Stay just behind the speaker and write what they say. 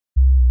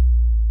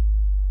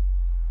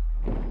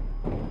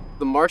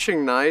The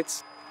marching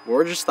knights,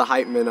 we're just the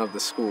hype men of the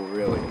school,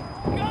 really.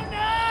 Go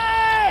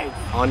Knights!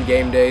 On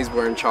game days,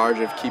 we're in charge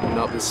of keeping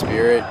up the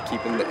spirit,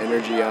 keeping the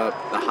energy up,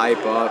 the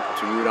hype up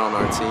to root on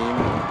our team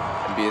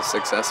and be as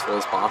successful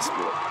as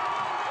possible.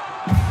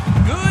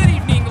 Good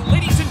evening,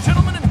 ladies and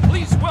gentlemen, and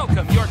please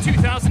welcome your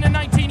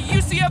 2019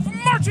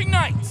 UCF Marching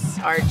Knights!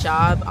 Our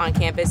job on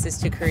campus is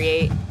to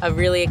create a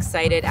really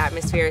excited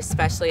atmosphere,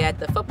 especially at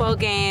the football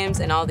games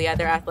and all the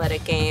other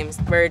athletic games.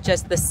 We're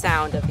just the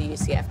sound of the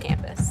UCF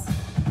campus.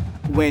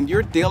 When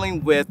you're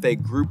dealing with a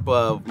group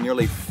of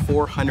nearly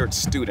 400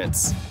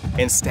 students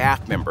and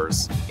staff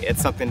members,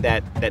 it's something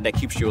that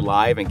keeps you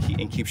alive and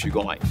keeps you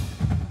going.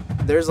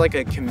 There's like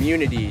a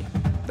community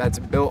that's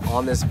built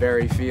on this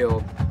very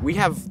field. We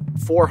have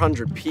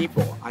 400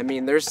 people. I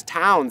mean, there's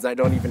towns that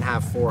don't even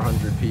have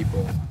 400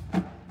 people.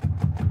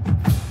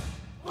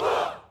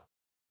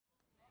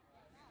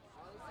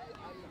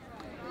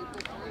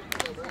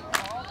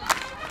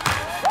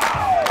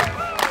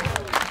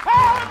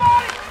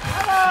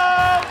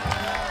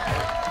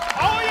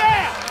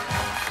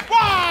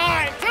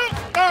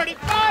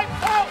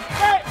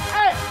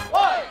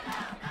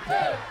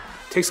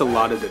 It takes a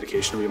lot of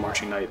dedication to be a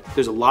marching knight.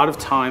 There's a lot of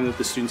time that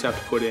the students have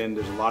to put in,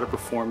 there's a lot of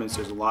performance,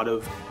 there's a lot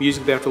of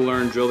music they have to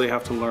learn, drill they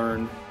have to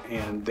learn,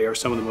 and they are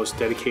some of the most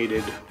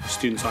dedicated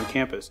students on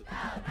campus.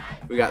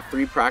 We got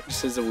 3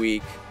 practices a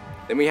week,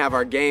 then we have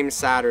our game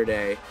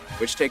Saturday,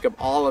 which take up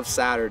all of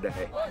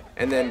Saturday.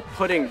 And then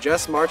putting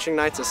just marching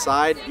knights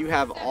aside, you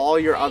have all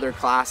your other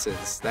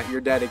classes that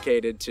you're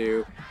dedicated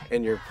to,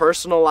 and your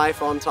personal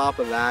life on top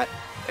of that.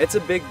 It's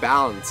a big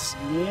balance.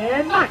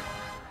 Yeah,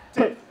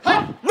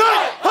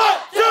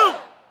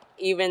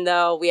 Even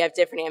though we have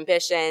different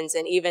ambitions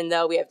and even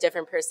though we have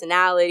different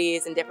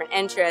personalities and different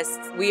interests,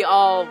 we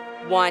all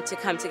want to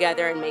come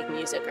together and make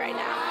music right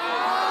now.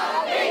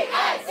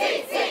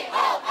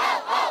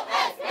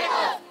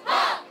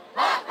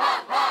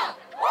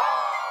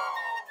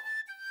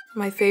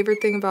 My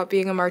favorite thing about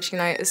being a marching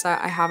knight is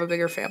that I have a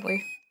bigger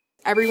family.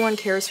 Everyone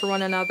cares for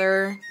one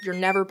another. You're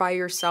never by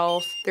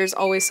yourself. There's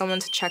always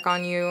someone to check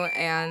on you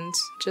and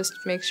just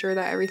make sure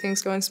that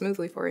everything's going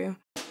smoothly for you.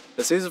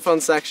 The sousaphone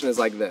section is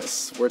like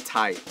this. We're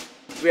tight.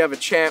 We have a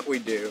chant we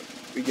do.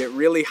 We get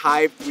really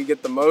hyped, we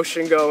get the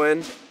motion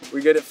going,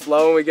 we get it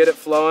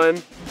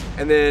flowing,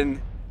 and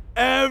then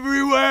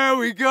everywhere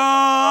we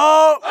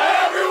go,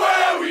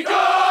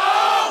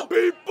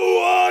 people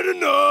want to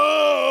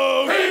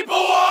know,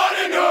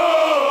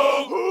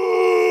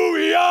 who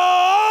we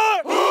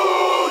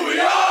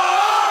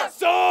are,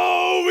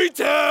 so we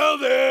tell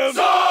them,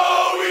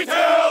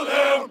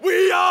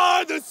 we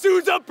are the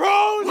Sousa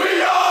Pros,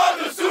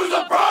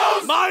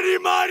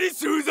 mighty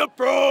Sousa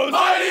Pros,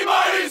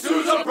 mighty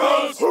Sousa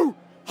Pros. Hoo,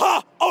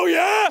 ha, oh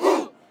yeah,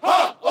 hoo,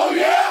 ha, oh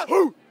yeah,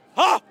 hoo,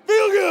 ha,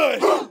 feel good,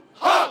 hoo,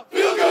 ha,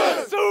 feel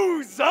good.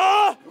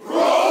 Sousa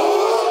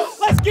Pros.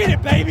 Let's get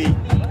it, baby.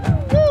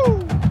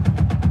 Woo.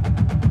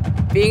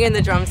 Being in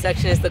the drum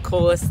section is the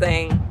coolest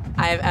thing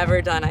I've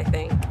ever done, I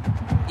think.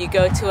 You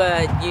go to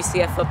a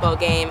UCF football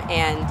game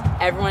and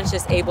everyone's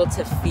just able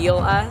to feel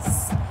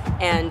us,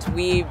 and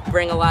we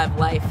bring a lot of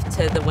life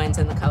to the winds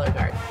and the color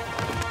guard.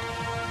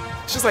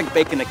 It's just like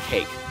baking a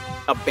cake.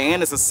 A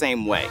band is the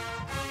same way.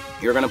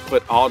 You're gonna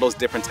put all those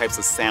different types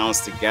of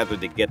sounds together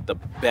to get the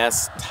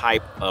best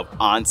type of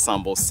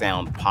ensemble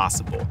sound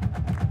possible.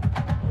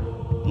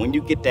 When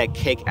you get that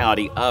cake out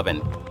of the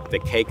oven, the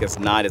cake is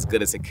not as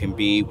good as it can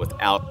be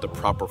without the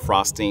proper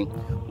frosting,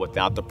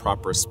 without the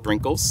proper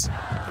sprinkles.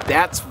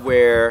 That's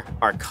where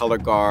our color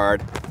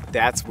guard,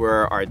 that's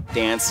where our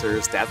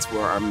dancers, that's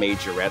where our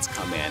majorettes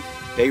come in.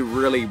 They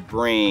really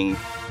bring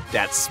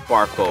that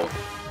sparkle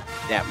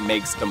that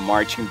makes the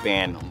marching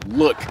band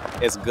look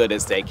as good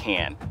as they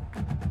can.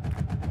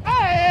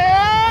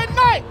 Hey,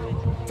 night!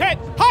 10,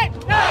 hype!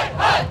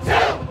 9, 2!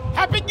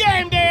 Happy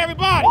game day,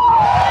 everybody!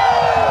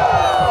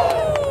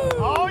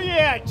 Oh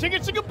yeah, chicka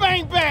chicka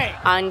bang bang!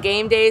 On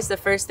game days, the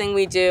first thing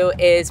we do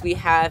is we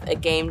have a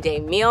game day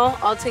meal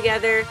all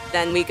together.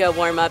 Then we go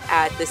warm up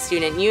at the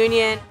Student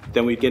Union.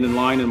 Then we'd get in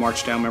line and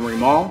march down Memory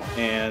Mall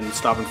and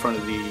stop in front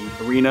of the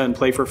arena and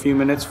play for a few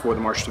minutes for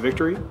the March to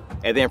Victory.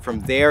 And then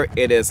from there,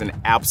 it is an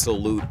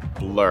absolute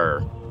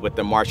blur with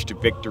the March to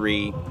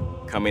Victory,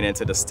 coming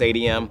into the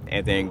stadium,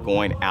 and then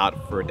going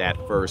out for that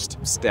first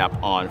step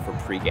on for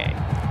pregame.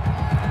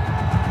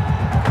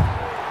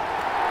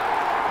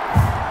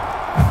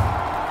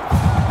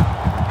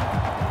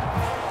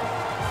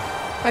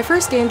 My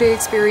first game day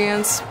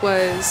experience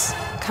was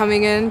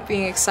coming in,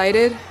 being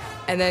excited,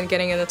 and then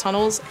getting in the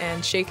tunnels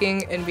and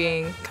shaking and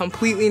being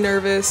completely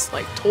nervous,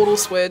 like total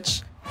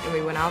switch. And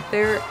we went out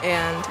there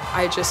and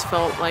I just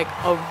felt like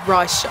a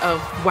rush of,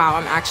 wow,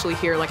 I'm actually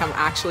here, like I'm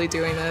actually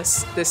doing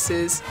this. This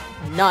is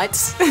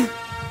nuts.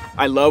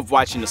 I love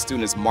watching the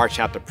students march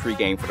out to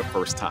pregame for the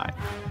first time.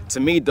 To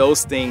me,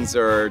 those things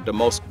are the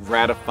most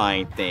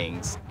gratifying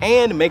things,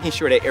 and making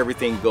sure that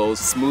everything goes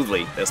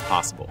smoothly as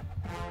possible.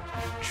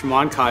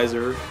 Shimon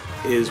Kaiser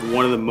is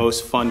one of the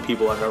most fun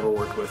people I've ever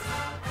worked with,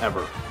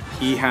 ever.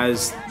 He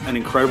has an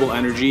incredible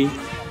energy.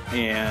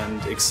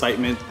 and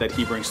excitement that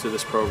he brings to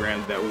this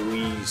program that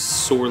we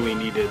sorely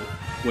needed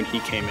when he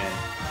came in.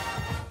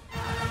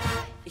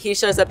 He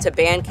shows up to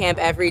band camp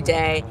every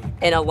day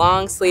in a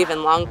long sleeve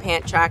and long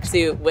pant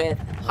tracksuit with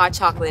hot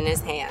chocolate in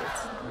his hand.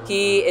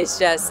 He is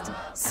just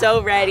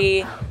so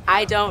ready.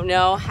 I don't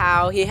know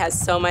how he has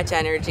so much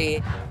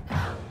energy.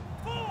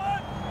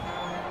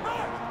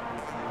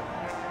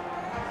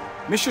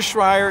 Mr.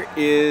 Schreier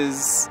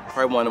is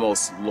probably one of the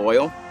most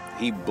loyal.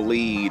 He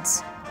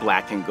bleeds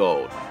black and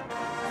gold.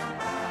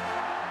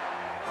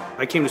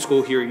 I came to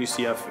school here at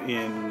UCF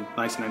in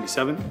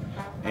 1997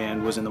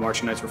 and was in the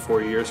Marching Knights for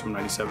 4 years, from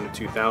 97 to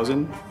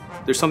 2000.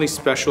 There's something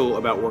special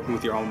about working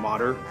with your alma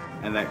mater,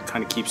 and that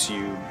kind of keeps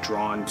you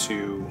drawn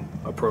to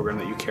a program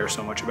that you care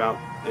so much about.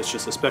 It's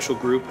just a special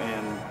group,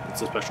 and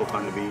it's a special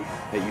time to be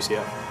at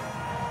UCF.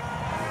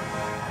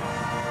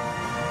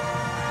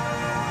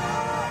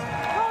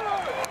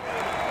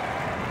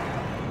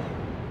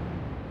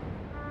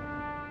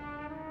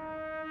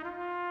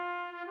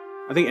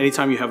 I think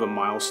anytime you have a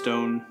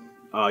milestone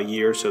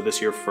year, so this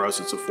year for us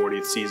it's the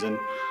 40th season,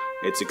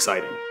 it's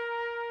exciting.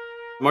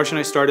 Marching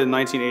Knights started in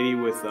 1980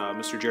 with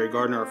Mr. Jerry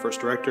Gardner, our first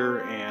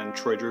director, and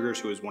Troy Driggers,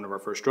 who was one of our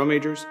first drum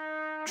majors.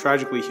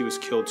 Tragically, he was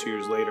killed 2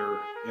 years later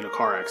in a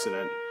car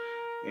accident,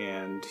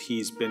 and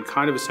he's been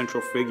kind of a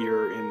central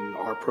figure in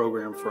our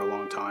program for a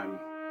long time.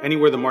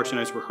 Anywhere the Marching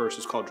Knights rehearse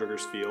is called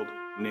Driggers Field,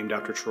 named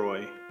after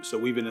Troy. So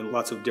we've been in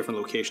lots of different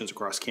locations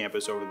across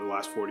campus over the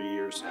last 40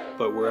 years,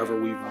 but wherever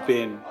we've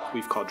been,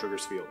 we've called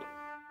Driggers Field.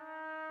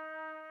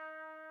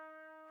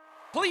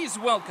 Please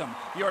welcome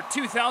your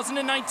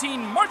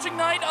 2019 Marching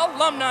Knight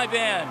Alumni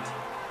Band.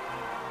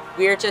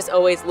 We're just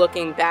always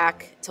looking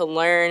back to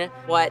learn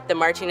what the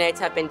Marching Knights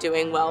have been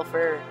doing well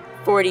for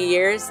 40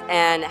 years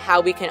and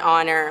how we can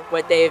honor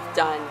what they've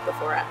done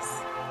before us.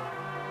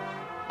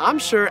 I'm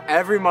sure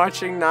every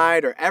marching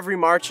knight or every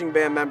marching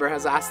band member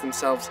has asked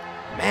themselves,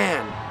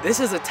 man, this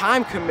is a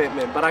time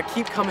commitment, but I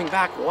keep coming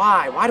back.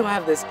 Why? Why do I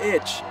have this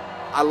itch?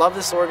 I love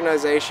this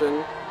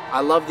organization. I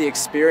love the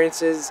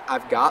experiences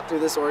I've got through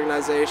this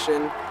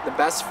organization, the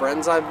best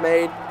friends I've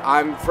made.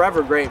 I'm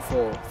forever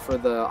grateful for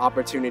the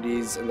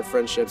opportunities and the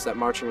friendships that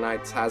Marching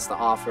Knights has to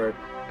offer,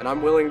 and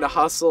I'm willing to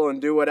hustle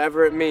and do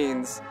whatever it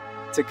means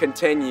to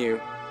continue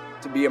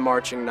to be a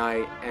marching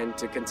knight and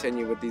to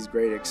continue with these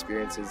great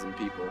experiences and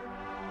people.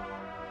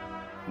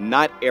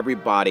 Not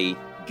everybody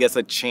gets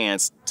a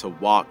chance to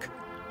walk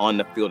on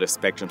the field of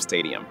Spectrum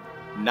Stadium.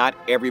 Not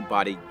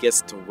everybody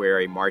gets to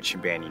wear a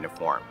marching band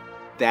uniform.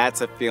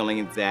 That's a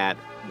feeling that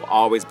will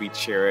always be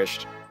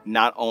cherished,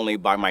 not only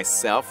by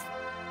myself,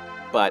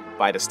 but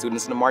by the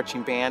students in the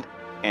marching band.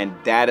 And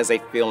that is a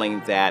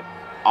feeling that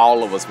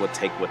all of us will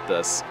take with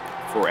us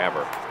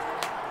forever.